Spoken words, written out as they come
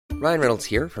Ryan Reynolds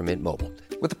here from Mint Mobile.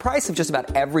 With the price of just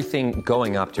about everything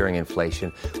going up during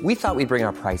inflation, we thought we'd bring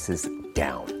our prices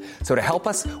down. So to help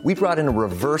us, we brought in a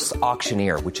reverse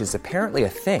auctioneer, which is apparently a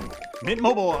thing. Mint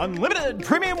Mobile Unlimited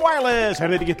Premium Wireless. How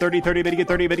to get 30, 30, bit to get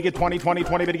 30, bit to get 20, 20,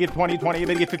 20, bit to get 20, 20,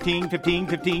 bit to get 15, 15,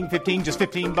 15, 15, just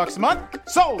 $15 a month?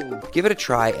 Sold! Give it a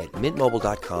try at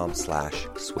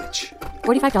mintmobile.com/switch.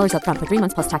 $45 up front for 3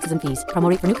 months plus taxes and fees. Promo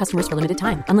rate for new customers for limited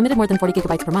time. Unlimited more than 40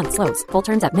 gigabytes per month. Slows full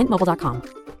terms at mintmobile.com.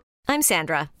 I'm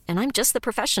Sandra, and I'm just the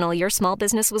professional your small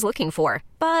business was looking for.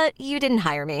 But you didn't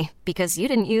hire me because you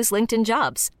didn't use LinkedIn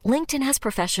Jobs. LinkedIn has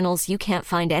professionals you can't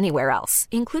find anywhere else,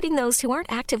 including those who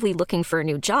aren't actively looking for a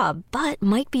new job, but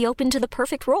might be open to the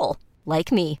perfect role,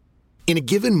 like me. In a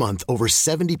given month, over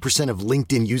 70% of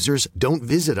LinkedIn users don't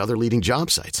visit other leading job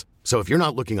sites. So if you're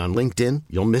not looking on LinkedIn,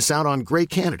 you'll miss out on great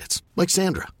candidates like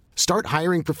Sandra. Start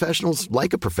hiring professionals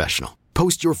like a professional.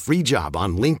 Post your free job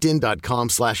on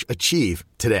linkedin.com/achieve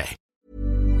today.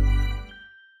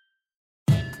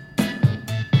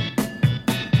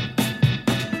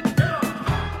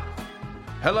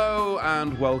 Hello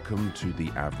and welcome to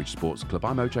the Average Sports Club.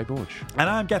 I'm OJ Borge. And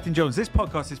I'm Gethin Jones. This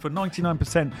podcast is for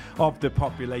 99% of the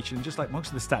population. Just like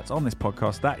most of the stats on this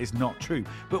podcast, that is not true.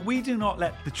 But we do not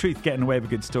let the truth get in the way of a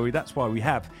good story. That's why we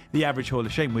have the Average Hall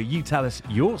of Shame, where you tell us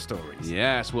your stories.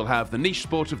 Yes, we'll have the niche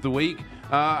sport of the week.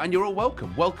 And you're all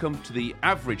welcome. Welcome to the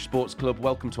Average Sports Club.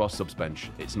 Welcome to our subs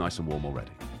bench. It's nice and warm already.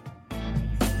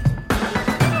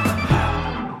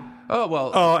 Oh,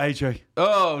 well. Oh, AJ.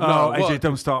 Oh, no. Oh, AJ, what?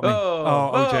 don't start me.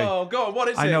 Oh, OJ. Oh, go on. What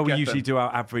is it? I know we Gethin? usually do our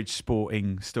average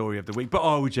sporting story of the week, but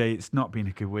OJ, it's not been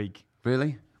a good week.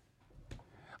 Really?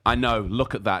 I know.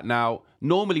 Look at that. Now,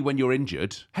 normally when you're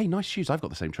injured, hey, nice shoes. I've got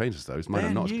the same trainers as those. Mine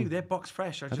They're are not new. as They're box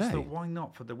fresh. I just thought, why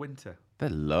not for the winter? They're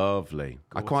lovely.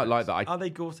 I Gore-Tex. quite like that. Are they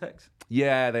Gore-Tex?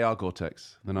 Yeah, they are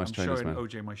Gore-Tex. They're nice I'm trainers, showing man.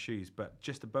 OJ my shoes, but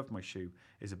just above my shoe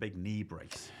is a big knee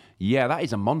brace. Yeah, that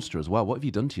is a monster as well. What have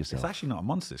you done to yourself? It's actually not a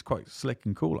monster. It's quite slick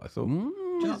and cool, I thought. Do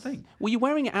you not think? Well, you're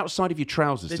wearing it outside of your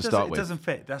trousers to start with. It doesn't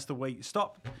fit. That's the way.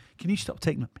 Stop. Can you stop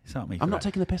taking the piss out of me? I'm not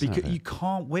taking the piss out of Because it. you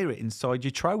can't wear it inside your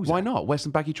trousers. Why not? Wear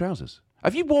some baggy trousers.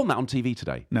 Have you worn that on TV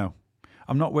today? No.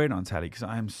 I'm not wearing it on telly because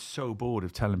I am so bored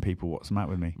of telling people what's the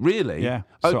matter with me. Really? Yeah.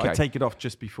 So Okay. I take it off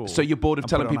just before. So you're bored of and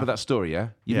telling put it people on that story, yeah?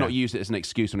 You've Yeah. not used it as an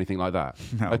excuse or anything like that?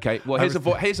 No. Okay. Well, here's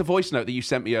a voice note that you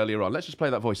sent me earlier on. Let's just play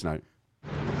that voice note.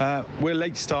 We're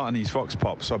late starting these Vox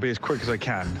Pops, so I'll be as quick as I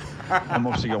can. I'm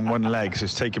obviously on one leg, so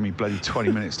it's taken me bloody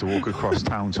 20 minutes to walk across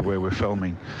town to where we're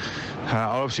filming.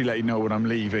 I'll obviously let you know when I'm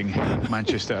leaving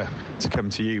Manchester to come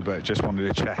to you, but just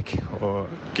wanted to check or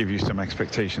give you some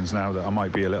expectations now that I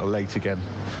might be a little late again.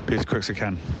 Be as quick as I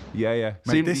can. Yeah, yeah.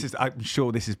 Mate, I'm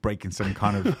sure this is breaking some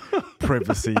kind of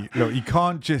privacy. Look, you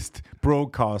can't just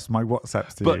broadcast my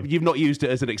WhatsApps to you. But you've not used it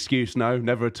as an excuse, no?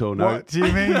 Never at all, no? What do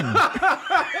you mean?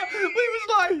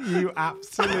 You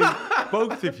absolute,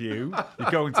 both of you,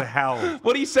 you're going to hell.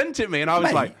 Well, he sent it me, and I was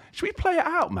Mate. like, "Should we play it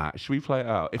out, Matt? Should we play it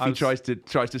out?" If he tries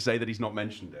to say that he's not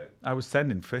mentioned it, I was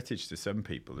sending footage to some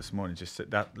people this morning. Just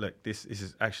said that, look, this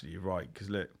is actually, you're right, because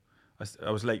look,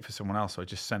 I was late for someone else, so I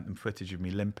just sent them footage of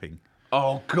me limping.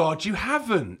 oh God, you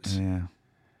haven't. Yeah,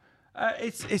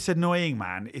 it's annoying,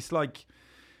 man. It's like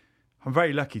I'm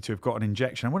very lucky to have got an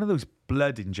injection. I'm one of those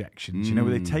blood injections, you know,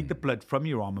 where they take the blood from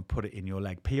your arm and put it in your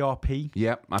leg. PRP.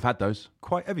 Yeah, I've had those.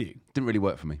 Quite have you? Didn't really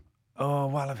work for me. Oh,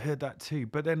 well, I've heard that too.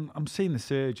 But then I'm seeing the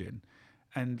surgeon,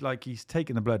 and like he's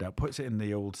taking the blood out, puts it in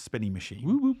the old spinny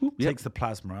machine, takes the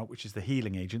plasma out, which is the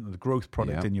healing agent or the growth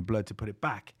product in your blood, to put it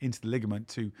back into the ligament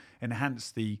to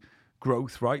enhance the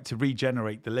growth, right? To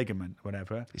regenerate the ligament,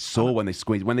 whatever. It's sore when they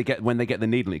squeeze. When they get the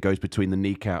needle, it goes between the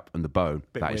kneecap and the bone.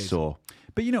 Bit That is weird. sore.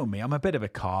 But you know me, I'm a bit of a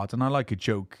card, and I like a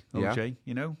joke, Yeah. OJ,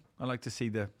 you know? I like to see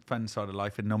the fun side of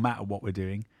life, and no matter what we're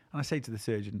doing. And I say to the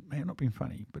surgeon, mate, I'm not being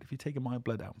funny, but if you're taking my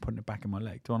blood out and putting it back in my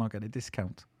leg, do I not get a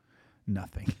discount?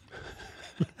 Nothing.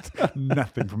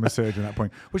 Nothing from a surgeon at that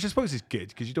point, which I suppose is good,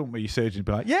 because you don't want your surgeon to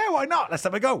be like, yeah, why not? Let's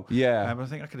have a go. Yeah. But I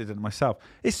think I could have done it myself.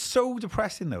 It's so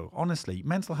depressing, though, honestly,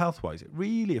 mental health-wise. It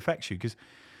really affects you, because,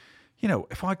 you know,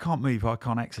 if I can't move, I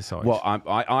can't exercise. Well,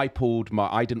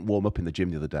 I didn't warm up in the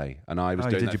gym the other day, and I was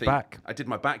doing did that your thing. back? I did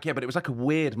my back, yeah, but it was like a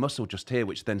weird muscle just here,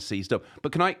 which then seized up.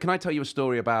 But can I tell you a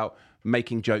story about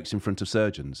making jokes in front of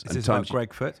surgeons? Is this about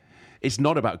Greg Foot? It's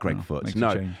not about Greg Foot. makes a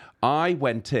No, change. I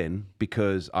went in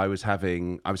because I was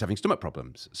having stomach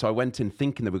problems. So I went in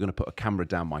thinking they were going to put a camera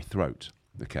down my throat.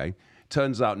 Okay.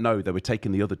 Turns out, no, they were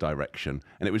taking the other direction,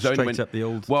 and it was only when Straight up the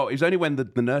old. Well, it was only when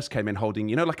the nurse came in holding,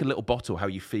 you know, like a little bottle, how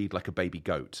you feed like a baby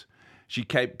goat. She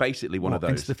came basically one of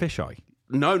those. Into the fisheye?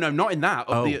 No, not in that.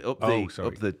 Up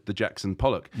sorry. the Jackson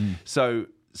Pollock. So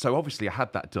so obviously I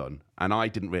had that done, and I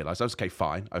didn't realise. I was, okay,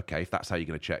 fine. Okay, if that's how you're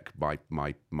going to check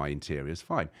my interiors,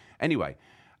 fine. Anyway,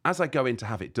 as I go in to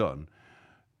have it done,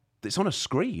 it's on a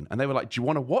screen, and they were like, "Do you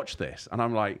want to watch this?" And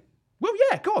I'm like, "Well,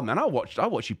 yeah, go on then. I'll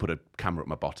watch you put a camera at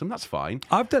my bottom. That's fine."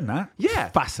 I've done that. Yeah,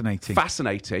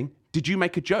 fascinating. Did you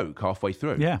make a joke halfway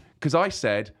through? Yeah, because I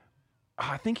said,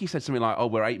 I think he said something like, "Oh,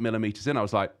 we're 8mm in." I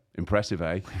was like, "Impressive,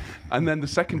 eh?" And then the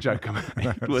second joke I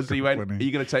made was, he went, funny. Are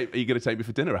you going to take me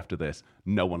for dinner after this?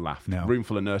 No one laughed. No. Room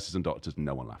full of nurses and doctors,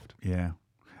 no one laughed. Yeah.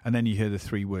 And then you hear the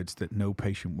 3 words that no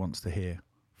patient wants to hear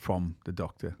from the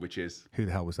doctor. Which is? Who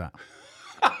the hell was that?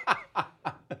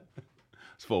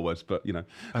 It's 4 words, but, you know.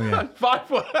 Oh, yeah.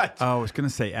 5 words. Oh, I was going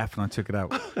to say F and I took it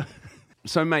out.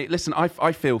 So, mate, listen,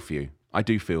 I feel for you. I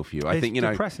do feel for you. I think, it's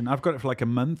depressing. I've got it for like a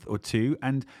month or 2,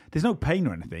 and there's no pain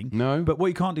or anything. No. But what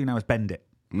you can't do now is bend it.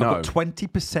 No. I've got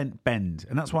 20% bend,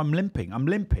 and that's why I'm limping.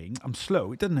 I'm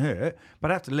slow. It doesn't hurt,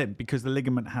 but I have to limp because the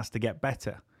ligament has to get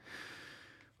better.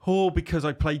 Or because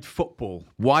I played football.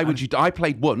 Why would you? I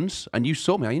played once, and you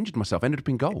saw me. I injured myself. Ended up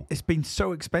in goal. It's been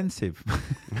so expensive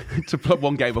to play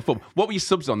one game of football. What were your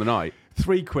subs on the night?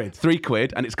 £3.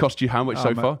 £3, and it's cost you how much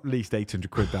so far? At least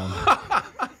 £800 down.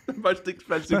 The most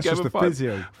expensive That's game just of the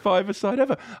physio. Five-a-side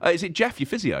ever. Is it Jeff, your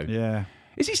physio? Yeah.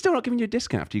 Is he still not giving you a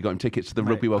discount after you got him tickets to the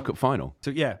Rugby World Cup final? So,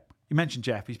 yeah. You mentioned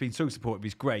Jeff. He's been so supportive.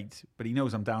 He's great, but he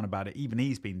knows I'm down about it. Even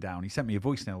he's been down. He sent me a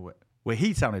voicemail where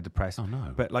he sounded depressed. Oh,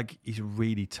 no. But, like, he's a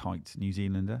really tight New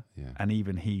Zealander. Yeah. And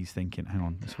even he's thinking, hang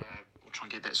on. We'll try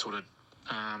and get that sorted.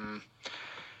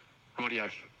 Radio.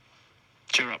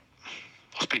 Cheer up.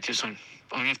 I'll speak to you soon.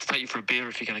 I'm going to have to take you for a beer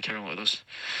if you're going to carry on with this.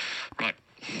 Right.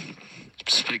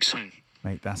 Speak soon.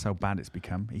 Mate, that's how bad it's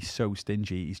become. He's so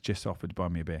stingy, he's just offered to buy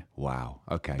me a beer. Wow.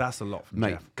 Okay. That's a lot from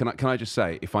Mate, Jeff. Can I just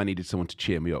say, if I needed someone to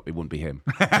cheer me up, it wouldn't be him.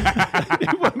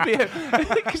 It wouldn't be him.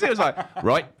 Because it was like,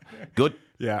 right, good.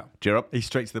 Yeah. Cheer up. He's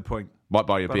straight to the point. Might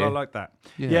buy you a But beer. I like that.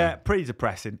 Yeah, pretty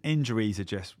depressing. Injuries are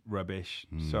just rubbish.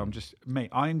 So I'm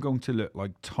going to look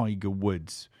like Tiger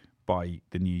Woods by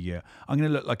the new year. I'm going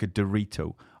to look like a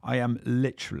Dorito. I am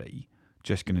literally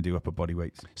just going to do upper body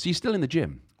weights. So you're still in the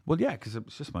gym? Well, yeah, because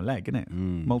it's just my leg, isn't it?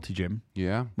 Multi-gym.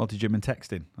 Yeah. Multi-gym and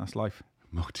texting. That's life.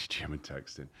 Multi-gym and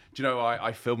texting. Do you know,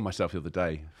 I filmed myself the other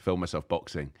day, filmed myself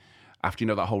boxing. After, you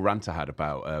know, that whole rant I had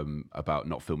about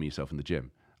not filming yourself in the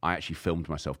gym, I actually filmed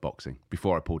myself boxing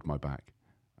before I pulled my back.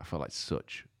 I felt like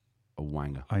such a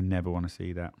wanger. I never want to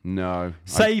see that. No.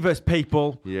 Save us,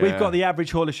 people. Yeah. We've got the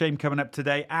average Hall of Shame coming up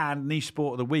today and niche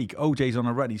sport of the week. OJ's on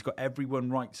a run. He's got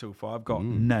everyone right so far. I've got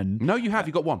none. No, you have.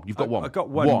 You've got one. You've got one. I've got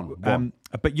one. One.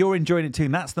 But you're enjoying it too,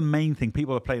 and that's the main thing.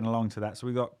 People are playing along to that, so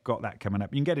we've got that coming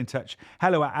up. You can get in touch.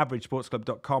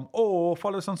 hello@averagesportsclub.com or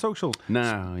follow us on social.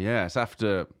 No, yes,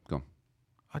 after... Go on.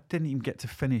 I didn't even get to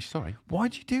finish. Sorry.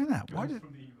 Why'd you do that?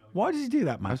 Why does he do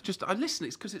that, man? I listen.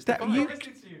 It's because it's That- the you-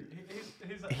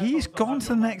 vibe. He's gone to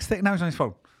the next thing. Now he's on his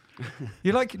phone.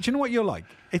 You're like, do you know what you're like?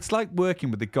 It's like working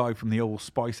with the guy from the Old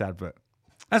Spice advert.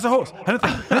 As a horse,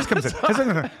 anything. This comes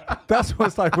in. That's what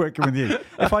it's like working with you.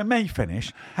 If I may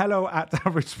finish,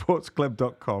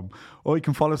 hello@averagesportsclub.com, or you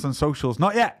can follow us on socials.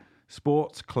 Not yet.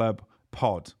 Sports Club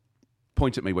Pod.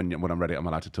 Point at me when I'm ready. I'm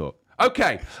allowed to talk.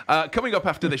 Okay, coming up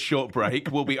after this short break,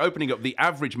 we'll be opening up the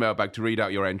average mailbag to read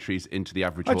out your entries into the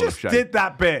average I Hall of just Shame. did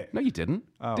that bit. No, you didn't.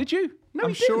 Did you? No,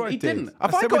 I'm you didn't. sure I You did. didn't. I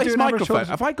Have I said got we're his doing average microphone? Hall of-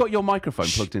 Have I got your microphone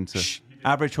plugged into?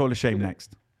 Average Hall of Shame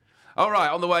next. All right,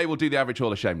 on the way, we'll do the average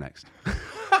Hall of Shame next.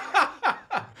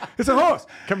 It's a horse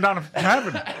coming down from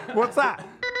heaven. What's that?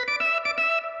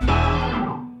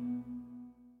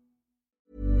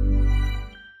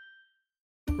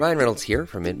 Ryan Reynolds here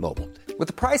from Mint Mobile. With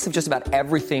the price of just about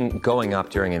everything going up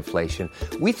during inflation,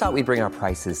 we thought we'd bring our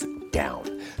prices down.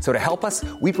 So to help us,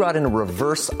 we brought in a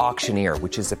reverse auctioneer,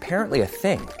 which is apparently a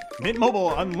thing. Mint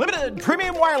Mobile Unlimited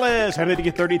Premium Wireless. How to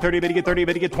get 30, 30, bit to get 30,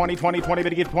 bit to get 20, 20, 20, bit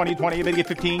to get 20, 20, bit to get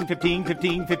 15, 15,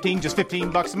 15, 15, just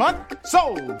 $15 a month?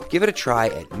 Sold! Give it a try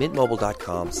at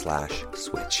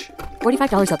mintmobile.com/switch.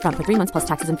 $45 up front for 3 months plus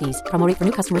taxes and fees. Promo rate for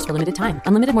new customers for limited time.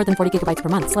 Unlimited more than 40 gigabytes per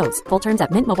month. Slows full terms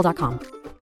at mintmobile.com.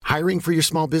 Hiring for your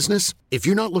small business? If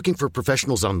you're not looking for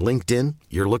professionals on LinkedIn,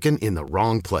 you're looking in the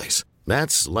wrong place.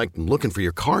 That's like looking for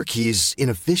your car keys in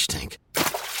a fish tank.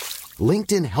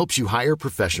 LinkedIn helps you hire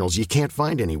professionals you can't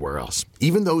find anywhere else,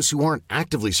 even those who aren't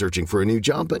actively searching for a new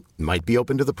job but might be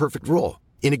open to the perfect role.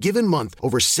 In a given month,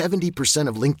 over 70%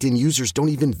 of LinkedIn users don't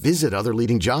even visit other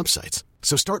leading job sites.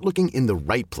 So start looking in the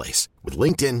right place. With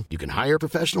LinkedIn, you can hire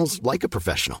professionals like a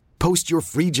professional. Post your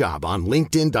free job on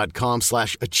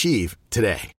linkedin.com/achieve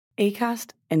today.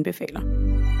 Acast anbefaler.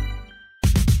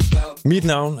 Mit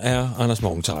navn er Anders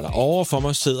Morgenthaler. Overfor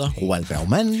mig sidder Roald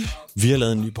Bergmann. Vi har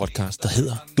lavet en ny podcast, der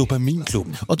hedder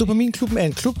Dopaminklubben. Og Dopaminklubben er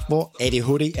en klub, hvor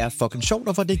ADHD er fucking sjovt,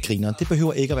 og hvor det griner. Det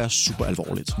behøver ikke at være super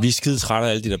alvorligt. Vi er skide trætte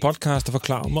af alle de der podcasts, der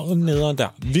forklarer mig og nederen der.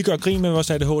 Vi gør grin med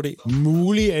vores ADHD.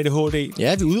 Mulig ADHD.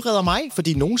 Ja, vi udreder mig,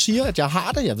 fordi nogen siger, at jeg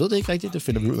har det. Jeg ved det ikke rigtigt, det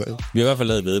finder vi ud af. Vi har i hvert fald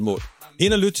lavet væddemål.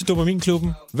 Ind og lyt til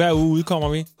Dopaminklubben. Hver uge udkommer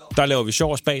vi. Der laver vi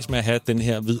sjov og spas med at have den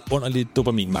her vidunderlige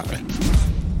dopaminmangel.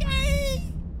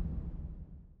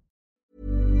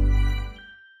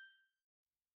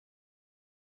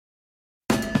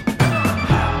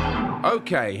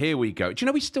 Okay, here we go. Do you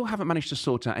know we still haven't managed to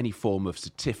sort out any form of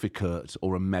certificate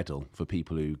or a medal for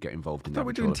people who get involved in that?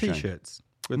 We're doing T-shirts.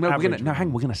 No,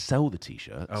 we're going to sell the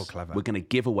T-shirts. Oh, clever. We're going to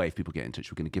give away, if people get in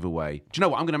touch, we're going to give away. Do you know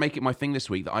what? I'm going to make it my thing this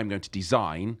week that I'm going to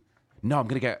design. No, I'm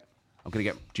going to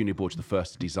get Junior Borge, the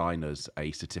first to design us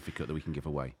a certificate that we can give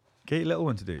away. Get your little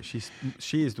one to do it.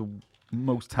 She is the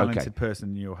most talented person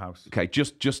in your house. Okay,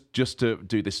 just to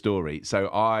do this story. So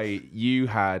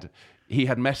he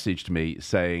had messaged me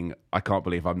saying, I can't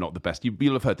believe I'm not the best.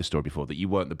 You'll have heard this story before, that you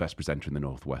weren't the best presenter in the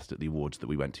Northwest at the awards that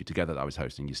we went to together that I was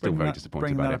hosting. You're still very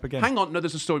disappointed about it. Again. Hang on, no,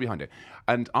 there's a story behind it.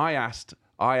 And I asked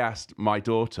my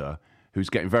daughter, who's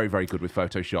getting very, very good with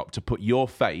Photoshop, to put your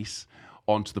face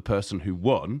onto the person who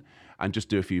won and just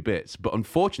do a few bits. But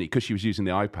unfortunately, because she was using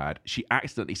the iPad, she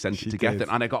accidentally sent it to Gethin,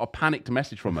 and I got a panicked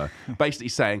message from her, basically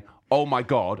saying, oh my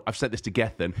God, I've sent this to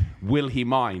Gethin. Will he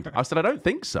mind? I said, I don't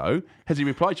think so. Has he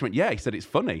replied? She went, yeah. He said, it's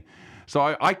funny.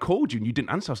 So I called you and you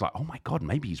didn't answer. I was like, oh my God,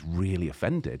 maybe he's really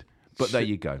offended. But there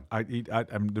you go.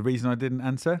 The reason I didn't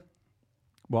answer?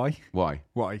 Why? Why?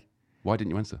 Why? Why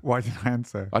didn't you answer? Why didn't I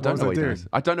answer? I don't know what you were doing.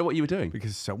 I don't know what you were doing.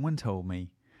 Because someone told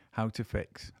me how to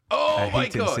fix a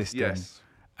heating system. Yes.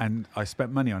 And I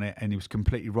spent money on it, and it was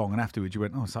completely wrong. And afterwards, you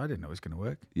went, "Oh, so I didn't know it was going to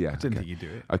work." Yeah, I didn't think you'd do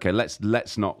it. Okay,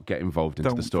 let's not get involved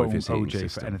into the story of his heating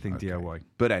system. For anything DIY.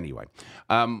 But anyway,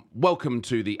 welcome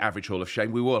to the Average Hall of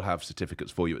Shame. We will have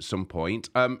certificates for you at some point.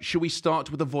 Shall we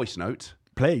start with a voice note?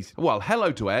 Please. Well,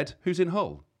 hello to Ed, who's in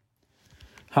Hull.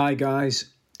 Hi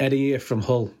guys, Eddie here from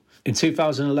Hull. In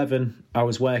 2011, I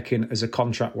was working as a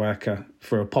contract worker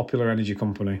for a popular energy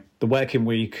company. The working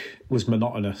week was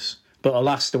monotonous. But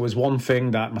alas, there was one thing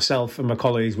that myself and my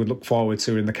colleagues would look forward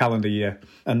to in the calendar year,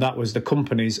 and that was the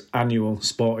company's annual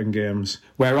sporting games,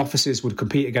 where officers would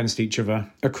compete against each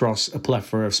other across a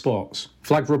plethora of sports.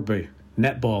 Flag rugby,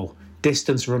 netball,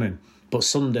 distance running, but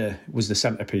Sunday was the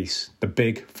centrepiece, the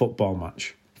big football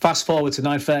match. Fast forward to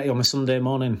 9:30 on a Sunday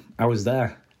morning, I was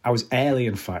there. I was early,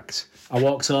 in fact. I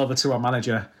walked over to our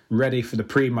manager, ready for the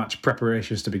pre-match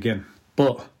preparations to begin.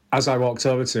 But as I walked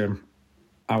over to him,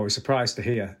 I was surprised to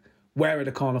hear, where are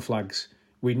the corner flags?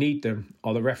 We need them,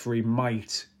 or the referee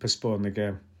might postpone the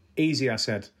game. Easy, I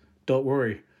said. Don't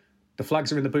worry. The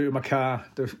flags are in the boot of my car.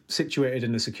 They're situated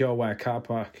in the secure wear car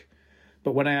park.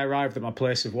 But when I arrived at my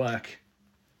place of work,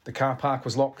 the car park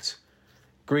was locked,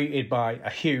 greeted by a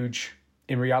huge,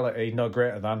 in reality, no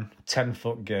greater than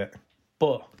 10-foot gate.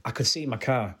 But I could see my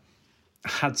car. I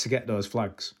had to get those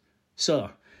flags. So,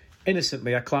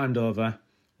 innocently, I climbed over,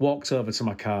 walked over to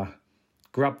my car,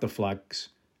 grabbed the flags,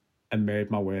 and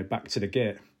made my way back to the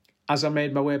gate. As I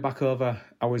made my way back over,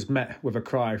 I was met with a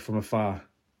cry from afar.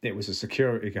 It was a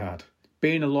security guard.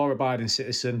 Being a law-abiding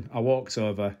citizen, I walked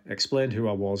over, explained who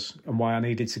I was and why I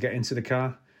needed to get into the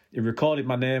car. He recorded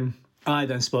my name. I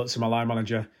then spoke to my line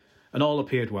manager, and all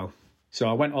appeared well. So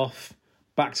I went off,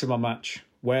 back to my match,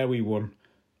 where we won,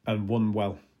 and won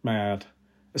well, may I add.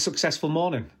 A successful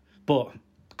morning. But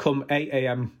come 8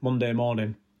 a.m. Monday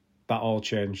morning, that all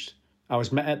changed. I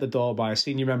was met at the door by a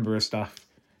senior member of staff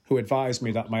who advised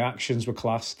me that my actions were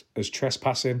classed as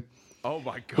trespassing, oh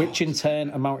my God, which in turn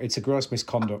amounted to gross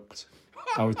misconduct.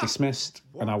 I was dismissed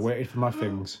and I waited for my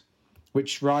things,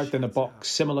 which arrived in a box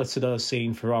similar to those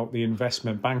seen throughout the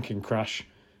investment banking crash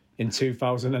in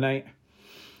 2008.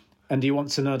 And do you want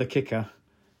to know the kicker?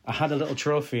 I had a little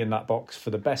trophy in that box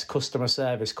for the best customer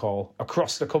service call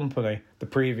across the company the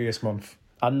previous month.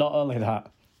 And not only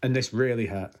that, and this really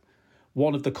hurt,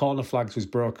 one of the corner flags was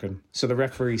broken, so the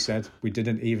referee said we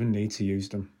didn't even need to use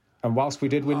them. And whilst we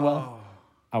did win well,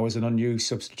 I was an unused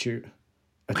substitute.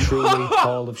 A truly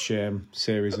hall of shame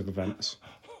series of events.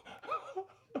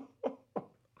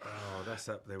 Oh, that's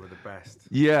up there with the best.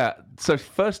 Yeah, so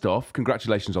first off,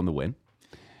 congratulations on the win.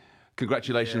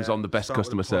 Congratulations on the best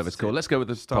customer service call. Let's go with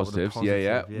the positives.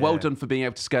 Yeah. Well done for being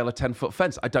able to scale a 10-foot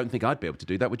fence. I don't think I'd be able to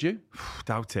do that, would you?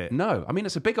 Doubt it. No. I mean,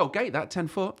 it's a big old gate, that 10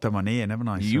 foot. Done my knee in, haven't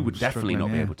I? You would definitely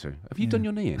not be able to. Have you done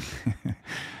your knee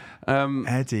in?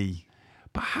 Eddie,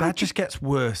 but that just gets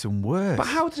worse and worse. But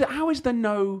how is there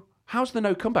no How's there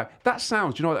no comeback? That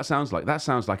sounds, do you know what that sounds like? That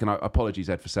sounds like, and apologies,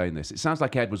 Ed, for saying this. It sounds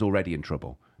like Ed was already in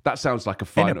trouble. That sounds like a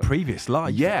final. In a previous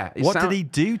life. Yeah. What did he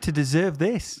do to deserve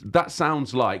this? That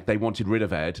sounds like they wanted rid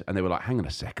of Ed and they were like, hang on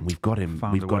a second, we've got him.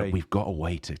 We've got a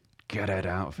way to get Ed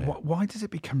out of it. Why does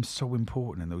it become so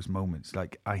important in those moments?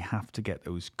 Like, I have to get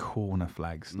those corner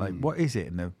flags. Like, what is it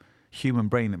in the human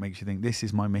brain that makes you think this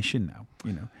is my mission now?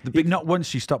 You know, not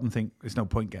once you stop and think there's no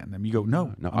point getting them. You go,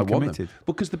 no, I'm committed.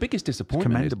 Because the biggest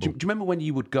disappointment is, do you remember when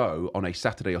you would go on a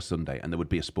Saturday or Sunday and there would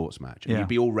be a sports match and you'd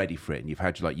be all ready for it and you've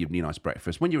had your nice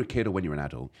breakfast when you're a kid or when you're an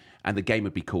adult and the game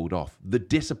would be called off? The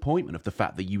disappointment of the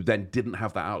fact that you then didn't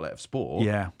have that outlet of sport.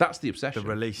 Yeah, that's the obsession. The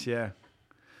release. Yeah.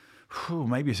 Whew,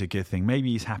 maybe it's a good thing.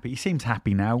 Maybe he's happy. He seems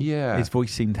happy now. Yeah. His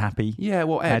voice seemed happy. Yeah,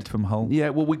 well, Ed from Hull.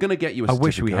 Yeah, well, we're going to get you a certificate. I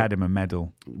wish we had him a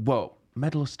medal. Well,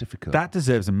 medal or certificate? That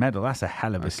deserves a medal. That's a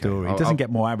hell of a story. It doesn't get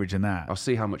more average than that. I'll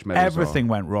see how much medals Everything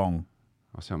went wrong.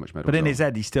 I'll see how much medals But in his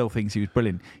head, he still thinks he was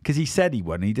brilliant. Because he said he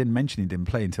won, and he didn't mention he didn't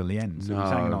play until the end. So he's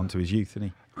hanging on to his youth, isn't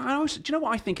he? Do you know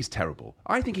what I think is terrible?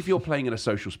 I think if you're playing in a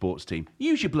social sports team,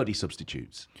 use your bloody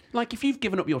substitutes. Like, if you've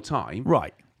given up your time...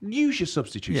 Right. Use your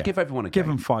substitutes. Yeah. Give everyone a Give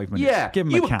game. them 5 minutes. Yeah. Give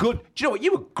them you a were cap. good. Do you know what?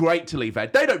 You were great to leave,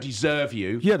 Ed. They don't deserve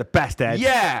you. You're the best, Ed.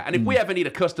 Yeah. And if we ever need a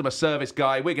customer service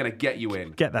guy, we're going to get you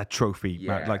in. Get that trophy.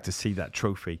 Yeah. I'd like to see that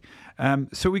trophy.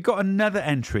 So we got another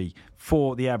entry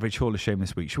for the Average Hall of Shame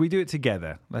this week. Should we do it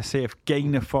together? Let's see if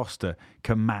Gaynor Foster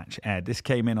can match Ed. This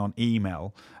came in on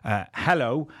email.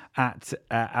 Hello at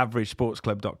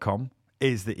averagesportsclub.com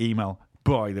is the email,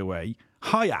 by the way.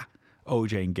 Hiya,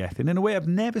 OJ and Gethin, in a way I've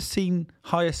never seen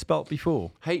higher spelt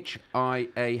before.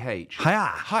 H-I-A-H.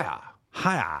 Hiya. Hiya.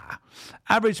 Hiya.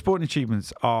 Average sporting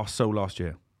achievements are so last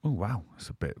year. Oh, wow. That's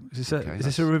a bit... Is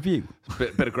this a review?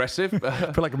 Bit aggressive.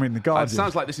 I feel like I'm reading The Guardian. It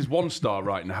sounds like this is 1 star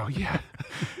right now. Yeah.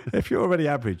 If you're already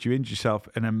average, you injure yourself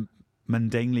in a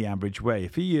mundanely average way. A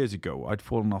few years ago, I'd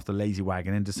fallen off the lazy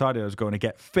wagon and decided I was going to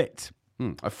get fit.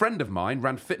 A friend of mine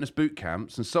ran fitness boot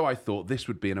camps, and so I thought this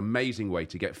would be an amazing way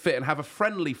to get fit and have a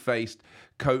friendly-faced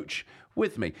coach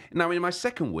with me. Now, in my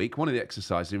second week, one of the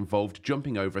exercises involved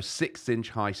jumping over a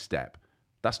 6-inch high step.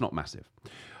 That's not massive.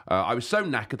 I was so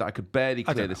knackered that I could barely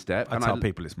clear the step. I tell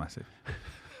people it's massive.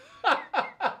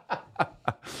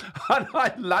 And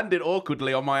I landed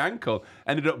awkwardly on my ankle,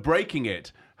 ended up breaking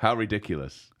it. How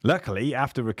ridiculous. Luckily,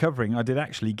 after recovering, I did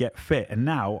actually get fit, and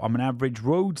now I'm an average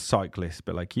road cyclist,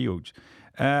 but like you,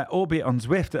 albeit on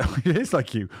Zwift. It is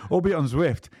like you, albeit on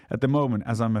Zwift at the moment,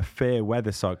 as I'm a fair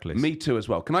weather cyclist. Me too as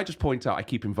well. Can I just point out, I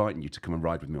keep inviting you to come and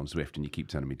ride with me on Zwift, and you keep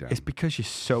turning me down. It's because you're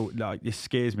so, like, it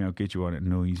scares me how good you are, and it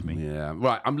annoys me. Yeah,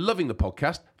 right. I'm loving the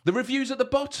podcast. The review's at the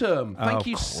bottom. Thank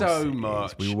you so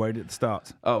much. We were worried at the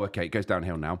start. Oh, okay. It goes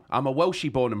downhill now. I'm a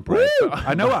Welshie born and bred.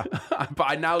 I know her. But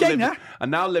I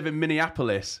now live in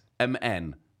Minneapolis.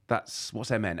 MN. What's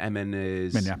MN? MN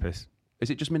is Minneapolis. Is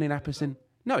it just Minneapolis in?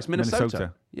 No, it's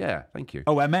Minnesota. Yeah, thank you.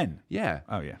 Oh, MN? Yeah.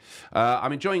 Oh, yeah.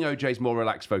 I'm enjoying OJ's more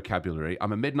relaxed vocabulary.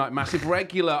 I'm a Midnight Massive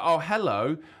regular. Oh,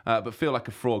 hello. But feel like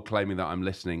a fraud claiming that I'm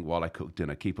listening while I cook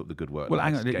dinner. Keep up the good work. Well,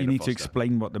 hang on. You need to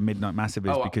explain what the Midnight Massive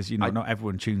is, because, not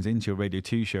everyone tunes into your Radio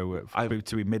 2 show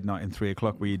between midnight and 3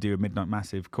 o'clock where you do a Midnight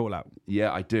Massive call-out.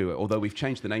 Yeah, I do. Although we've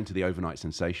changed the name to the Overnight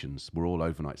Sensations. We're all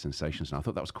Overnight Sensations now. I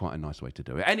thought that was quite a nice way to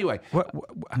do it. Anyway. What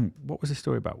was the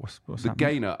story about? What's the happening?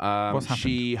 Gaynor. What's happened?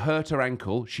 She hurt her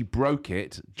ankle. She broke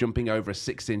it jumping over a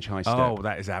 6-inch high step. Oh,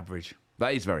 that is average.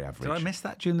 That is very average. Did I miss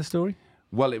that during the story?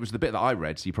 Well, it was the bit that I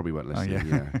read, so you probably weren't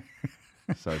listening. Oh, yeah.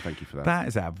 So thank you for that. That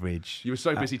is average. You were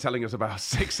so busy telling us about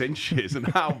 6 inches and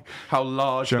how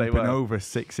large they were. Jumping over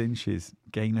 6 inches.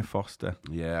 Gaynor Foster.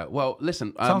 Yeah. Well,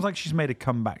 listen. Sounds like she's made a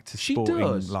comeback to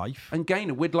sporting life. And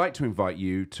Gaynor, we'd like to invite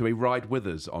you to a ride with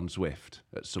us on Zwift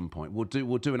at some point. We'll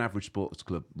do an Average Sports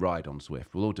Club ride on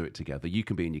Zwift. We'll all do it together. You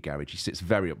can be in your garage. He sits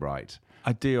very upright.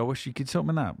 I do. I wish you could sort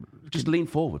me out. Just lean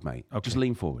forward, mate. Okay. Just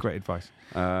lean forward. Great advice.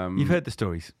 You've heard the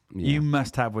stories. Yeah. You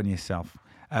must have one yourself.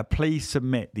 Please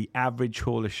submit the Average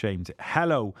Hall of Shame to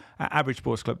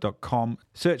hello@averagesportsclub.com.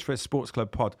 Search for a Sports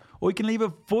Club pod. Or you can leave a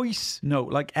voice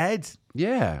note like Ed.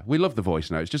 Yeah, we love the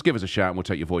voice notes. Just give us a shout and we'll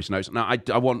take your voice notes. Now,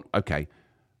 I want, okay,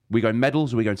 we going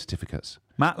medals or we going certificates?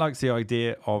 Matt likes the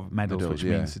idea of medals which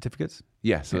means certificates.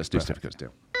 Yeah, so let's do certificates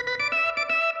deal.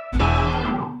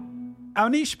 Our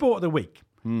niche sport of the week.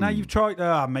 Now, you've tried,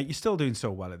 mate, you're still doing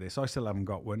so well at this. I still haven't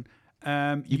got one.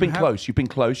 You've been close. You've been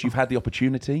close. You've had the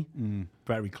opportunity.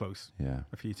 Very close. Yeah.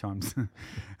 A few times.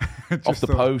 Off the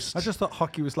post. I just thought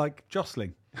hockey was like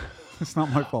jostling. It's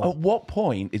not my fault. At what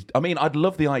point I'd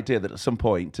love the idea that at some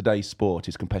point today's sport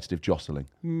is competitive jostling.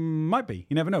 Might be.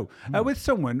 You never know. With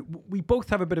someone we both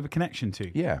have a bit of a connection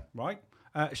to. Yeah. Right?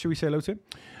 Should we say hello to him?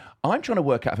 I'm trying to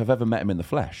work out if I've ever met him in the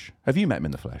flesh. Have you met him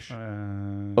in the flesh?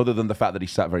 Other than the fact that he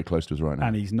sat very close to us right now.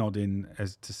 And he's nodding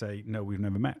as to say, no, we've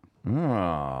never met.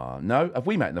 No. Have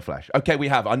we met in the flesh? Okay, we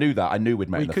have. I knew that. I knew we'd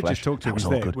met in the flesh. We could just talk to him. That was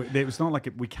all good. It was not like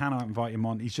we cannot invite him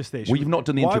on. He's just there. Well, you've not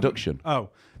done the introduction.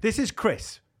 This is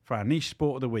Chris for our niche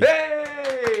sport of the week.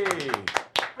 Hey!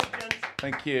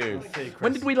 Thank you.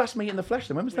 When did we last meet in the flesh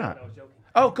then? When was that? I was joking.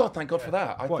 Oh, God, thank God for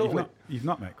that. You've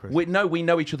not met Chris? We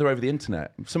know each other over the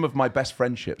internet. Some of my best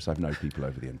friendships, I've known people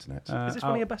over the internet. Is this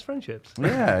one of your best friendships?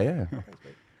 Yeah.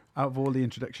 Out of all the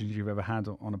introductions you've ever had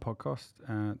on a podcast,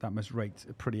 that must rate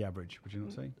pretty average, would you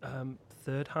not say?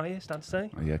 Third highest, I'd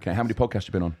say. Oh, yeah, okay. How many podcasts have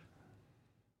you been on?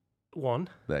 One.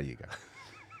 There you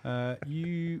go.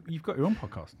 You've got your own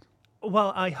podcast.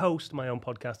 Well, I host my own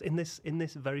podcast in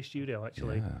this very studio,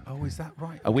 actually. Yeah. Oh, is that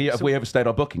right? Have we overstayed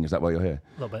our booking? Is that why you're here?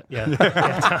 A little bit,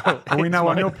 yeah. Are we now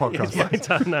on your podcast? It's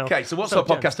my time now. Okay, so what's our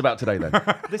podcast about today then?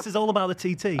 This is all about the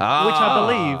TT, which I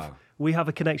believe we have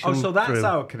a connection. Oh, so that's through.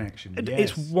 our connection.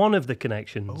 Yes. It's one of the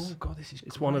connections. Oh God, this is.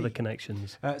 It's one of the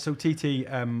connections. So TT,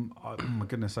 oh my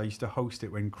goodness, I used to host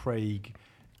it when Craig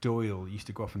Doyle used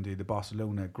to go off and do the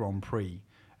Barcelona Grand Prix.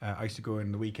 I used to go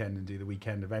in the weekend and do the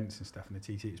weekend events and stuff in the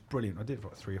TT. It's brilliant. I did it for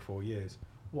 3 or 4 years.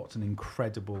 What an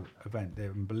incredible event!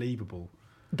 They're unbelievable.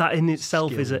 That in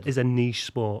itself is a niche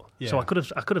sport. Yeah. So I could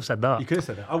have said that. You could have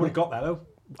said that. I would have got that though.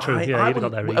 True. You'd have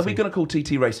got there easy. Are we going to call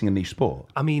TT racing a niche sport?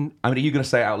 I mean, are you going to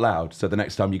say it out loud so the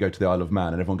next time you go to the Isle of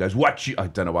Man and everyone goes, "What you?" I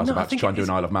don't know why I was about to try and do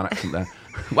an Isle of Man accent there.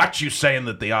 What you saying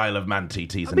that the Isle of Man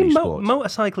TT is a niche sport?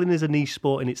 Motorcycling is a niche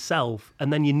sport in itself,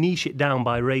 and then you niche it down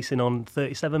by racing on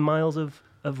 37 miles of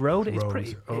road. It is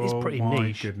pretty niche. Oh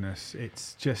my goodness,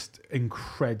 it's just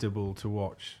incredible to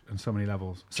watch on so many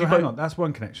levels. So hang on, that's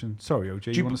one connection. Sorry, OG,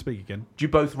 you want to speak again? Do you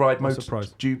both ride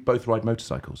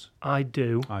motorcycles? I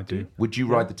do. Would you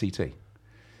ride the TT?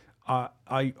 I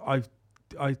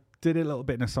did it a little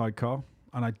bit in a sidecar,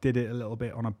 and I did it a little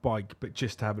bit on a bike, but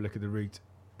just to have a look at the route.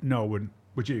 No, I wouldn't.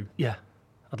 Would you? Yeah.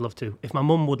 I'd love to. If my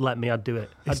mum would let me, I'd do it.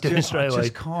 I'd do it straight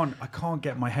away. I can't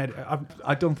get my head.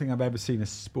 I don't think I've ever seen a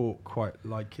sport quite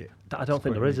like it. I don't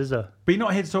think there is there? But you're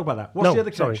not here to talk about that. What's the other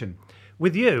connection?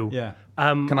 With you? Yeah.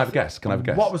 Can I have a guess?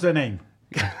 What was her name?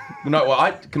 No,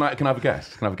 well, can I have a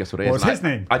guess? Can I have a guess what it is? What's his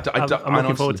name? I'm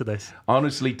looking forward to this. I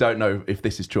honestly don't know if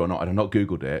this is true or not. I've not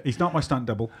Googled it. He's not my stunt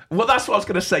double. Well, that's what I was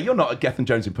going to say. You're not a Gethin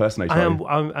Jones impersonator.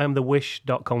 I am the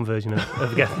Wish.com version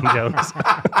of Gethin Jones.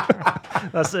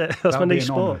 That's it. That's my niche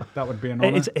sport. That would be an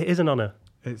honour. It is an honour.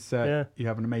 It's You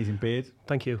have an amazing beard.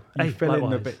 Thank you. You fill in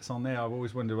the bits on there. I've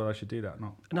always wondered whether I should do that or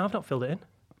not. No, I've not filled it in.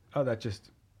 Oh,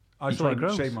 I try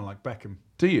and shave one like Beckham.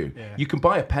 Do you? Yeah. You can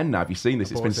buy a pen now. Have you seen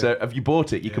this? It's been served. Have you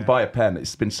bought it? You can buy a pen.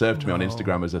 It's been served to me on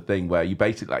Instagram as a thing where you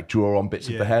basically like draw on bits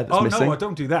of the hair that's missing. Oh no, I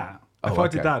don't do that. If I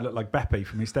did that, I'd look like Beppe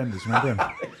from EastEnders. Remember him?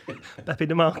 Beppe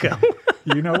DeMarco.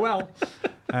 You know well.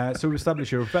 So we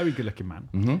established you're a very good-looking man.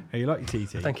 Mm-hmm. You like your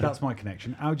TT. Thank you. That's my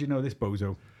connection. How do you know this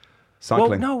bozo?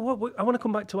 Cycling. Well, no. I want to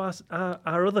come back to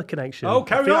our other connection. Oh,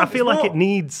 carry on. I feel like it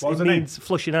needs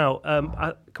flushing out.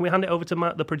 Can we hand it over to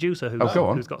Matt, the producer,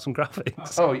 who's got some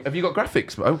graphics? Oh, have you got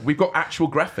graphics? Oh, we've got actual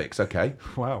graphics. Okay.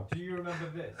 Wow. Do you remember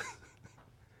this?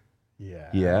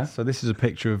 Yeah. So this is a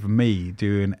picture of me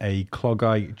doing a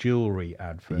Clog-Eye jewellery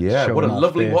advert. Yeah, what a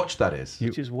lovely watch that is.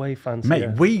 Which is way fancier.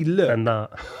 Mate, we look. Than that.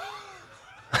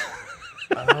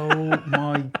 Oh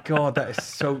my God, that is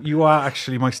so. You are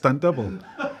actually my stunt double.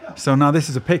 So now this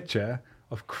is a picture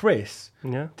of Chris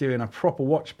doing a proper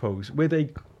watch pose with a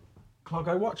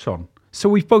Clog-Eye watch on. So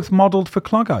we've both modelled for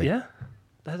Clog-Eye. Yeah,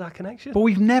 there's our connection. But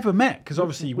we've never met because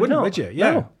obviously you wouldn't, would you?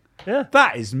 Yeah. No. Yeah.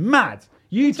 That is mad.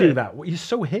 You do that. You're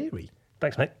so hairy.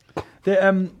 Thanks, mate.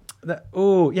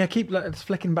 Keep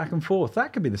flicking back and forth.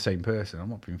 That could be the same person. I'm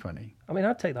not being funny. I mean,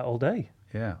 I'd take that all day.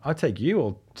 Yeah, I'd take you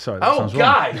all. Sorry, that sounds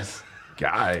wrong.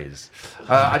 Guys.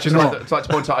 I'd just like to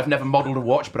point out I've never modelled a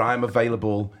watch, but I am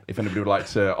available if anybody would like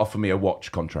to offer me a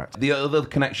watch contract. The other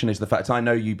connection is the fact I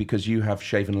know you because you have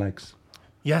shaven legs.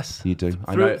 Yes. You do.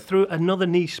 Through another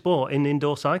niche sport in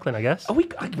indoor cycling, I guess. Oh, we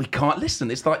can't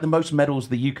listen. It's like the most medals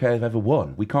the UK have ever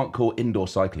won. We can't call indoor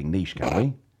cycling niche, can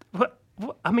we?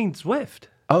 What? I mean, Zwift.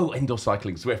 Oh, indoor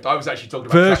cycling, Zwift. I was actually talking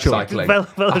about track cycling.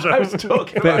 I was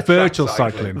talking about virtual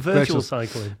cycling. Virtual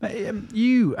cycling.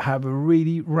 You have a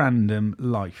really random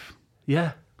life.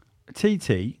 Yeah.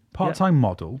 TT, part-time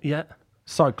model. Yeah.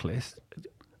 Cyclist.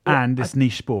 And this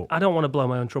niche sport. I don't want to blow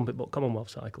my own trumpet, but Commonwealth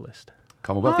cyclist.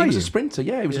 Commonwealth. He was a sprinter,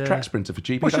 yeah. He was a track sprinter for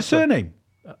GB. What's your surname?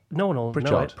 No one will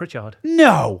know it. Pritchard.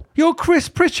 No. You're Chris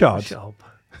Pritchard. Shut up.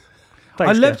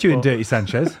 I loved you in Dirty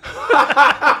Sanchez.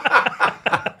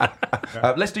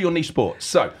 Let's do your niche sport.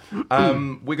 So, we're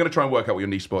going to try and work out what your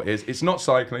niche sport is. It's not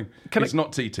cycling. It's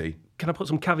not TT. can I put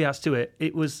some caveats to it?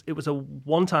 It was a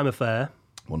one-time affair.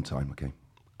 One time, okay.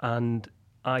 And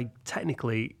I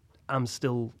technically am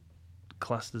still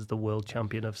classed as the world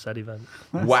champion of said event.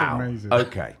 Wow. Amazing.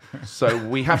 Okay. So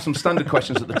we have some standard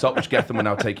questions at the top, which Gethin will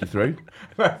now take you through.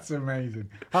 That's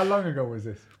amazing. How long ago was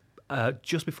this?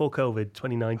 Just before COVID,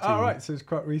 2019. Oh, right, so it's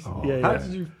quite recent. How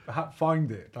did you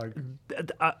find it?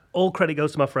 Like, all credit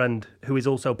goes to my friend, who is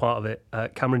also part of it,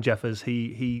 Cameron Jeffers.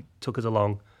 He took us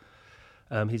along.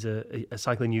 He's a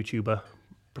cycling YouTuber,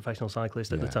 professional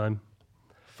cyclist at the time.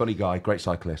 Funny guy, great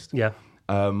cyclist. Yeah.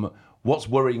 What's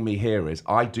worrying me here is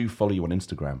I do follow you on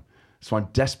Instagram. So I'm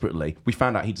desperately... We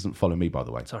found out he doesn't follow me, by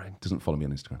the way. Sorry. Doesn't follow me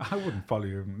on Instagram. I wouldn't follow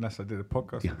you unless I did a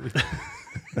podcast with you.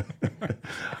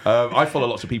 I follow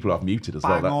lots of people I've muted as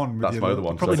Bang well. on with That's your my other little-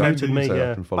 one. Probably So I muted me, so I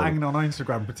yeah. can follow Banging you. on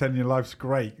Instagram, pretending your life's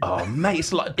great. Oh, mate,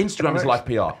 it's like Instagram is live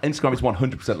PR. Instagram is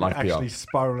 100% live Actually PR.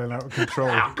 spiralling out of control.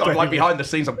 Oh, God, like behind the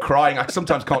scenes, I'm crying. I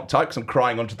sometimes can't type because I'm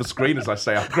crying onto the screen as I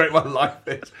say how great my life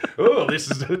is. Oh,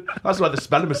 this is... That's where the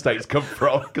spelling mistakes come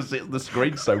from, because the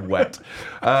screen's so wet.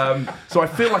 So I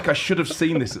feel like I should have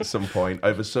seen this at some point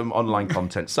over some online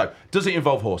content. So, does it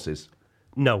involve horses?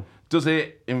 No. Does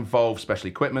it involve special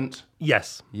equipment?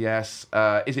 Yes. Yes.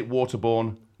 Is it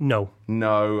waterborne? No.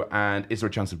 No. And is there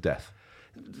a chance of death?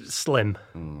 Slim.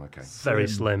 Okay. Very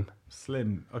slim.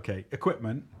 Slim. Okay.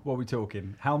 Equipment. What are we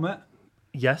talking? Helmet?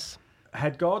 Yes.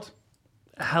 Head guard?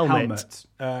 Helmet.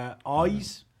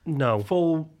 Eyes? No.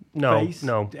 Full No, face?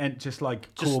 no. And just like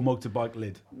cool motorbike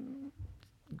lid?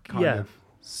 Kind Yeah. of.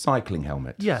 Cycling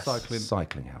helmet? Yes.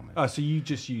 Cycling helmet. Oh, so you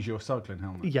just use your cycling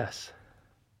helmet? Yes.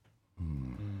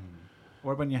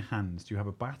 What about in your hands? Do you have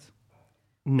a bat?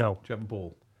 No. Do you have a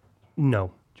ball? No.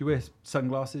 Do you wear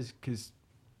sunglasses? Because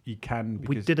you can.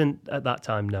 We didn't at that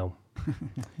time, no.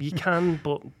 You can,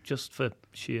 but just for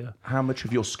sheer. How much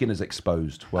of your skin is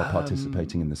exposed while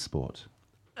participating in this sport?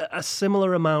 A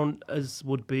similar amount as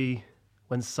would be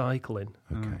when cycling.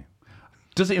 Okay.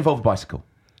 Does it involve a bicycle?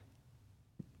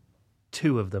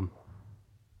 2 of them.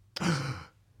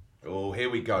 Oh, here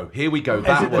we go. Here we go. Is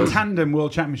That it the was... tandem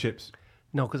world championships?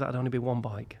 No, because that'd only be one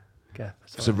bike. Okay,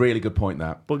 It's a really good point,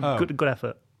 that. but good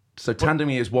effort. So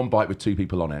tandeming is one bike with 2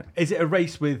 people on it. Is it a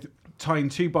race with tying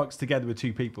 2 bikes together with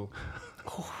 2 people?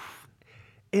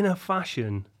 In a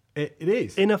fashion. It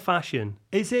is. In a fashion.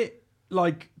 Is it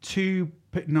like 2?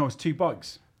 No, it's 2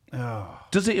 bikes.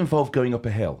 Does it involve going up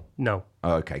a hill? No.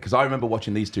 Oh, okay, because I remember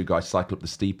watching these 2 guys cycle up the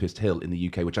steepest hill in the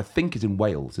UK, which I think is in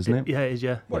Wales, isn't it? Yeah, it is,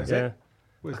 yeah. What is yeah. it?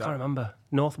 Where's I that? can't remember.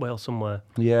 North Wales somewhere.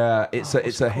 Yeah, it's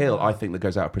a hill, I think, that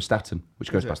goes out of Prestatyn,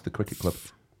 which goes past the cricket club.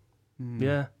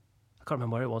 Yeah. I can't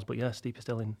remember where it was, but yeah, steepest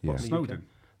hill in Yeah. the UK. Snowdon?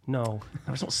 No.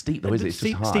 No, it's not steep, though, is it? It's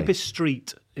just high. Steepest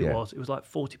street it Yeah. was. It was like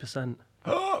 40%.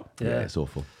 Oh! Yeah, it's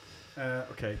awful.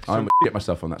 Okay. I almost shit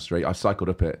myself on that street. I cycled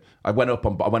up it. I went up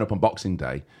on Boxing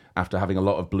Day after having a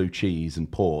lot of blue cheese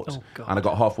and port, Oh, God. and I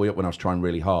got halfway up when I was trying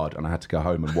really hard, and I had to go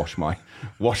home and wash my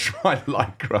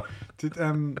lycra.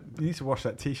 You need to wash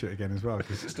that T-shirt again as well,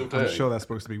 because still I'm dirty? sure that's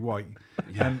supposed to be white.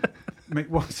 Mate,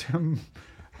 what's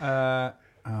I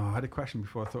had a question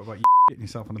before I thought about you getting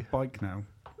yourself on a bike now.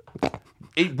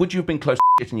 Would you have been close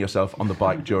to shitting yourself on the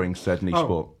bike during said niche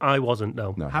sport? I wasn't,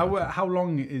 no. No. How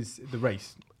long is the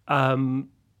race?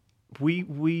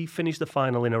 We finished the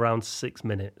final in around 6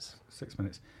 minutes. 6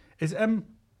 minutes. Is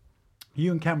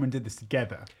you and Cameron did this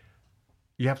together?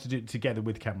 You have to do it together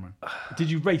with Cameron.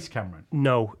 Did you race Cameron?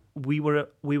 No, we were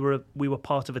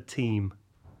part of a team.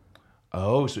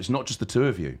 Oh, so it's not just the 2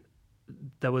 of you.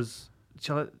 There was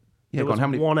Yeah, there go on, was how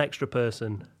many- one extra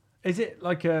person. Is it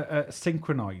like a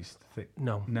synchronized thing?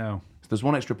 No. No. So there's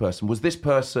one extra person. Was this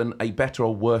person a better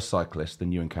or worse cyclist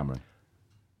than you and Cameron?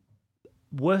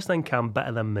 Worse than Cam,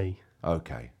 better than me.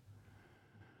 Okay.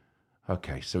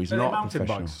 Okay, so he's Are they not a mountain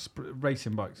professional. bikes,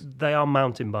 racing bikes. They are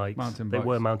mountain bikes. Mountain They bikes.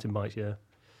 were mountain bikes, yeah.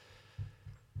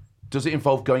 Does it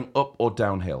involve going up or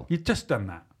downhill? You've just done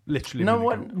that, literally. No, a minute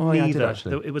what? ago. Oh, yeah, I did Neither.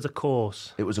 actually. It was a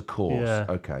course. It was a course. Yeah.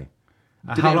 Okay.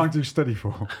 How long do you study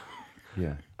for?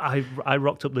 Yeah. I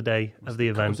rocked up the day of the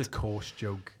That event. was a course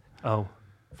joke. Oh,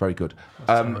 Very good.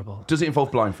 terrible. Does it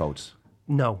involve blindfolds?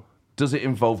 no. Does it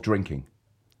involve drinking?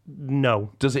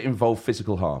 No. Does it involve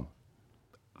physical harm?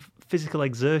 Physical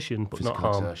exertion, but Physical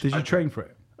not harm. exertion. Did you train for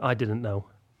it? I didn't know.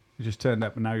 You just turned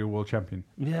up and now you're world champion.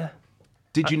 Yeah.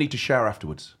 Did you need to shower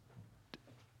afterwards?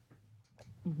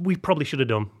 We probably should have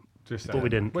done, Just but we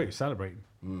didn't. Wait, you're celebrating.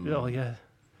 Oh, yeah.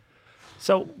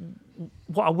 So,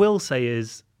 what I will say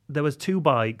is there was 2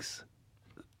 bikes,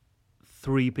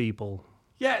 3 people.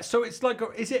 Yeah, so it's like,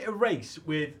 is it a race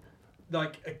with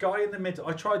like a guy in the middle?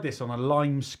 I tried this on a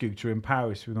Lime scooter in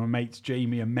Paris with my mates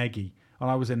Jamie and Meggie, and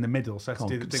I was in the middle. So I had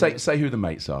to do the thing. Say who the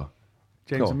mates are.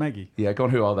 James and Maggie. Yeah, go on.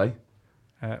 Who are they?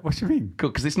 What do you mean? Cool,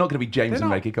 because it's not going to be James and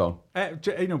Maggie. Go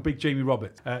on. Big Jamie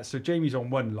Roberts. So Jamie's on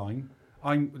one line.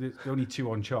 I'm the only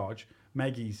two on charge.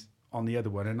 Maggie's on the other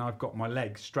one, and I've got my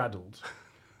legs straddled.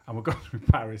 And we're going through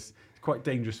Paris. It's quite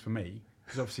dangerous for me,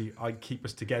 because obviously I keep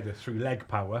us together through leg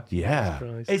power. Yeah.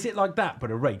 Is it like that,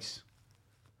 but a race?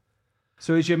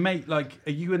 So is your mate, like,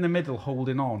 are you in the middle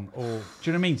holding on? Or, do you know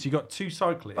what I mean? So you got two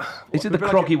cyclists. Is it the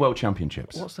Croggy World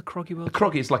Championships? What's the Croggy World? The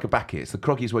Croggy is like a backy. It's the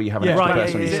Croggy's where you have an extra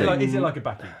person on your seat. Is it like a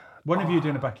backy? One of you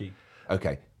doing a backy?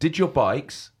 Okay. Did your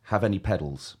bikes have any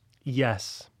pedals?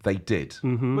 Yes. They did.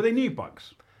 Mm-hmm. Were they new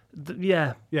bikes?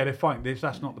 Yeah. Yeah, they're fine.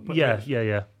 That's not the...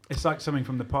 Yeah. It's like something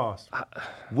from the past.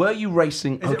 Were you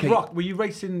racing... Is it rock? Were you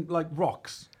racing, like,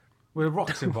 rocks? Were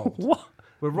rocks involved? What?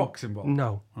 Were rocks involved?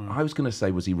 No. I was going to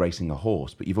say, was he racing a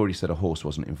horse? But you've already said a horse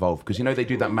wasn't involved. Because, they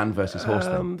do that man versus horse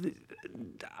thing.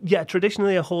 Yeah,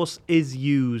 traditionally a horse is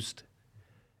used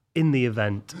in the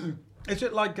event. Is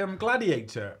it like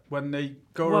Gladiator, when they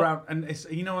go around and it's,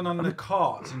 and on the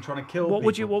carts and trying to kill people? What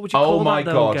would you call that,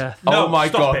 though, Geth? Oh my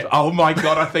God! Oh my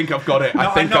God! I think I've got it.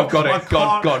 I think I've got it.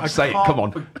 God, say it! Come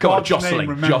on!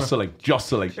 Jostling.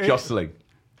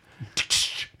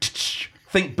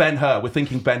 Think Ben-Hur. We're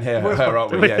thinking Ben-Hur,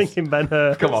 aren't we? We're thinking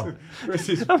Ben-Hur. Come on. Chris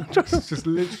is just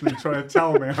literally trying to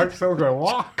tell me. I'm still going,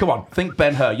 what? Come on, think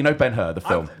Ben-Hur. You know Ben-Hur, the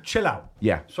film. Chill out.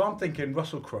 Yeah. So I'm thinking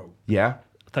Russell Crowe. Yeah.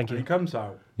 Thank you. And he comes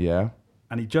out. Yeah.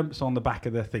 And he jumps on the back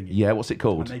of the thingy. Yeah, what's it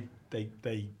called? And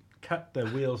they cut the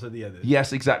wheels of the others.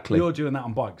 Yes, exactly. You're doing that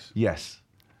on bikes. Yes.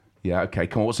 Yeah, okay.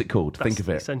 Come on, what's it called? That's think of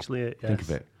it. Essentially it, yes. Think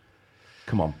of it.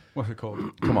 Come on. What's it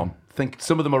called? Come on. Think.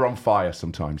 Some of them are on fire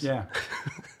sometimes. Yeah.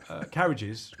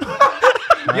 Carriages.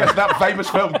 Yes, that famous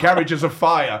film, Carriages of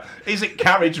Fire. Is it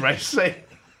carriage racing?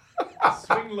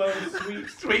 Swing low,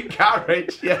 sweet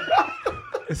carriage, yeah.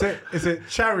 Is it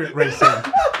chariot racing?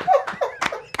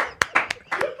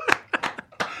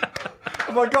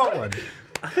 Have I got one?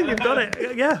 I think you've got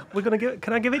it. Yeah, we're gonna give it.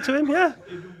 Can I give it to him? Yeah.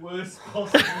 In the worst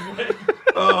possible way.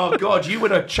 Oh God, you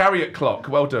win a chariot clock.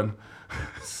 Well done.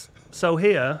 So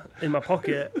here in my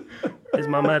pocket is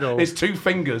my medal. It's 2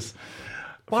 fingers.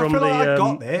 Well, I feel like I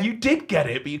got there. You did get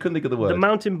it, but you couldn't think of the word. The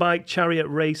Mountain Bike Chariot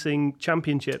Racing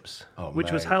Championships,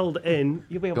 which was held in.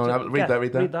 You'll be able to read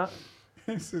that.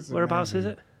 Whereabouts is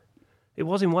it? It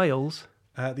was in Wales.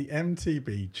 The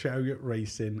MTB Chariot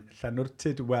Racing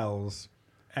Llanwrtyd Wells.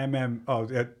 When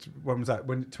was that?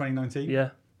 2019? Yeah.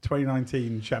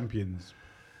 2019 champions.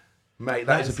 Mate,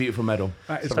 that is a beautiful medal.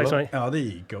 Thanks, mate. Oh, there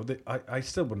you go. I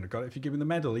still wouldn't have got it if you give me the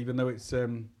medal, even though it's a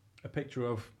picture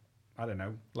of, I don't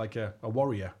know, like a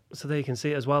warrior. So there you can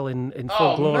see it as well in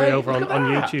full glory over on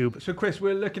YouTube. So, Chris,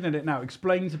 we're looking at it now.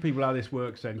 Explain to people how this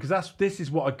works then, because this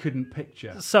is what I couldn't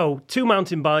picture. So 2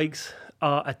 mountain bikes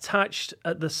are attached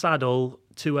at the saddle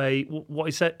to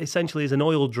what essentially is an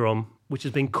oil drum, which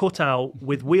has been cut out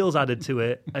with wheels added to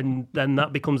it, and then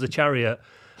that becomes a chariot.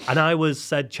 And I was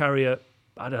said chariot,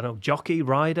 I don't know, jockey,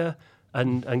 rider,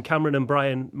 and Cameron and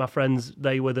Brian, my friends,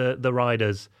 they were the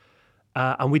riders.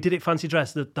 And we did it fancy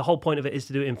dress. The whole point of it is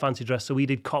to do it in fancy dress. So we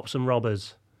did cops and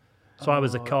robbers. So I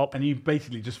was a cop. And you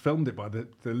basically just filmed it by the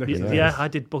look of it. Yeah, I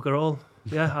did bugger all.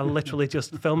 Yeah, I literally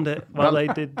just filmed it while they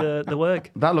did the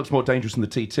work. That looks more dangerous than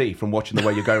the TT from watching the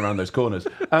way you're going around those corners.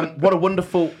 What a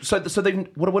wonderful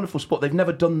what a wonderful sport. They've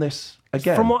never done this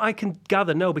again. From what I can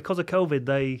gather, no, because of COVID,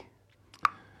 they...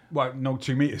 Well, no,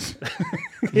 2 meters.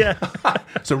 Yeah.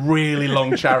 It's a really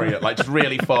long chariot, like just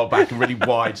really far back and really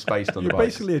wide spaced on the bike. You're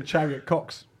basically a chariot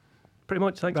cox. Pretty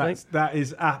much, thanks, mate. That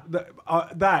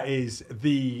is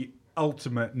the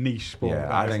ultimate niche sport.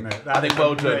 Yeah, I think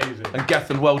well done. And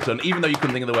Gethin, well done. Even though you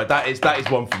couldn't think of the word, that is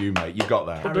one for you, mate. You got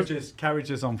that.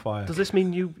 Carriages on fire. Does this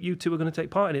mean you two are going to take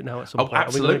part in it now at some point?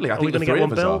 Absolutely. I think the 3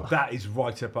 of us are. That is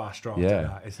right up our strong,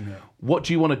 that, isn't it? What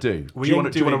do you want to do? Do you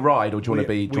want to ride, or do you want to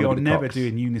be? We are never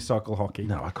doing unicycle hockey.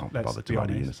 No, I can't be bothered to ride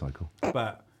a unicycle.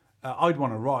 But I'd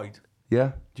want to ride.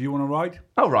 Yeah. Do you want to ride?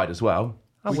 I'll ride as well.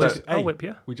 I'll whip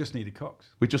you. We just need a cox.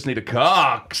 We just need a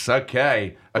cox.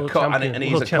 Okay. And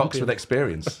he's a cox with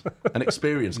experience. An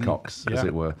experienced cox, as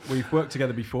it were. We've worked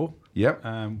together before. Yep.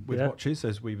 With watches,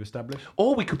 as we've established.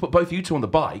 Or we could put both you two on the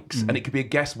bikes, and it could be a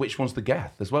guess which one's the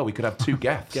Geth as well. We could have 2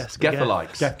 Geths.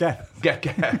 Geth-alikes.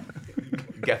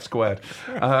 Geth. Geth squared.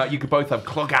 You could both have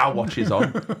Clog-Owl watches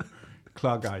on.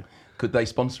 Clog-Eye. Could they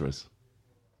sponsor us?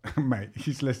 Mate,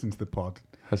 he's listened to the pod.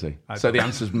 Has he? So the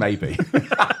answer's maybe.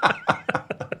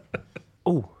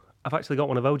 Oh, I've actually got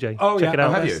one of OJ. Oh, Check it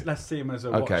out. Have you? Let's see him as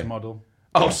a watch model.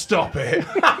 Oh, stop it.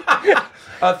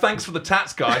 Thanks for the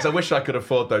tats, guys. I wish I could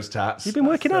afford those tats. You've been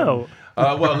working out.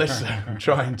 Well, listen, I'm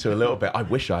trying to a little bit. I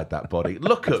wish I had that body.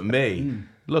 Look at me.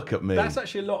 Look at me. That's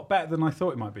actually a lot better than I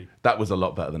thought it might be. That was a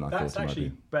lot better than I That's thought it might be.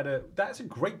 actually better. That's a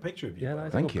great picture of you. Yeah,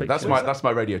 that's Thank you. Picture. That's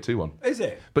my Radio 2 one. Is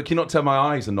it? But can you not tell my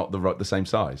eyes are not the same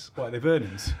size? What, are they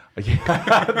Vernon's?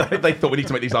 They thought we need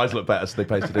to make these eyes look better, so they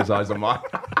pasted his eyes on mine.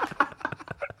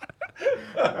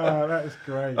 Oh, that is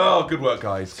great. Oh, good work,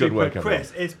 guys. Good work, everyone.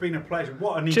 Chris, it's been a pleasure.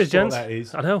 What a niche Cheers, sport gents. that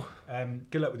is. I know.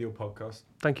 Good luck with your podcast.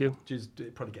 Thank you.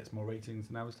 It probably gets more ratings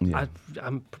than ours. Yeah.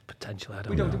 I'm potentially. I don't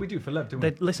We know. don't. We do it for love, don't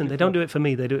we? Listen, they don't do it for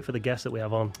me. They do it for the guests that we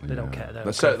have on. They don't care. They don't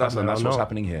That's care if I'm what's around.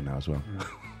 happening here now as well.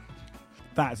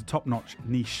 That is a top-notch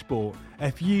niche sport.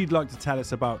 If you'd like to tell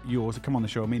us about yours, come on the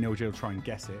show. Me and OJ will try and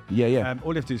guess it. Yeah.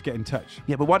 All you have to do is get in touch.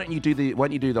 Yeah, but why don't you do the way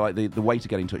to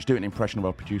get in touch? Do an impression of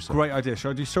our producer. Great idea.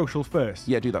 Shall I do social first?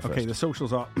 Yeah, do that first. Okay, the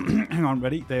socials are. Hang on,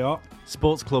 ready? They are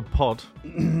Sports Club Pod.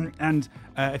 And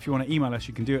if you want to email us,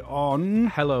 you can do it on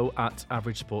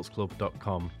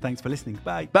hello@averagesportsclub.com. Thanks for listening.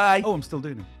 Bye. Bye. Oh, I'm still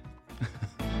doing it.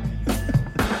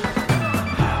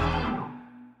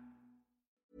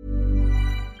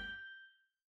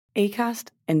 Acast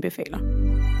anbefaler.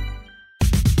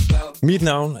 Mit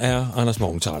navn er Anders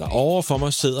Morgenthaler. Over for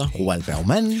mig sidder Roald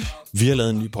Bergmann. Vi har lavet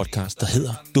en ny podcast, der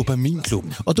hedder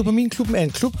Dopaminklubben. Og Dopaminklubben er en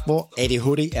klub, hvor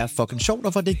ADHD er fucking sjovt,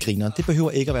 og hvor det griner. Det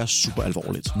behøver ikke at være super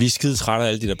alvorligt. Vi er skide trætte af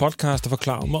alle de der podcasts, der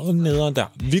forklarer mig nederen der.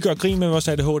 Vi gør grin med vores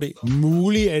ADHD.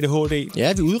 Mulig ADHD.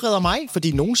 Ja, vi udreder mig,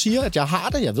 fordi nogen siger, at jeg har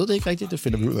det. Jeg ved det ikke rigtigt, det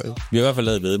finder vi ud af. Vi har i hvert fald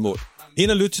lavet vedmål.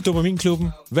 Ind og lyt til Dopaminklubben.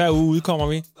 Hver uge udkommer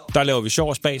vi. Der laver vi sjov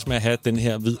og spas med at have den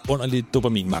her vidunderlige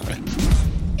dopaminmangel.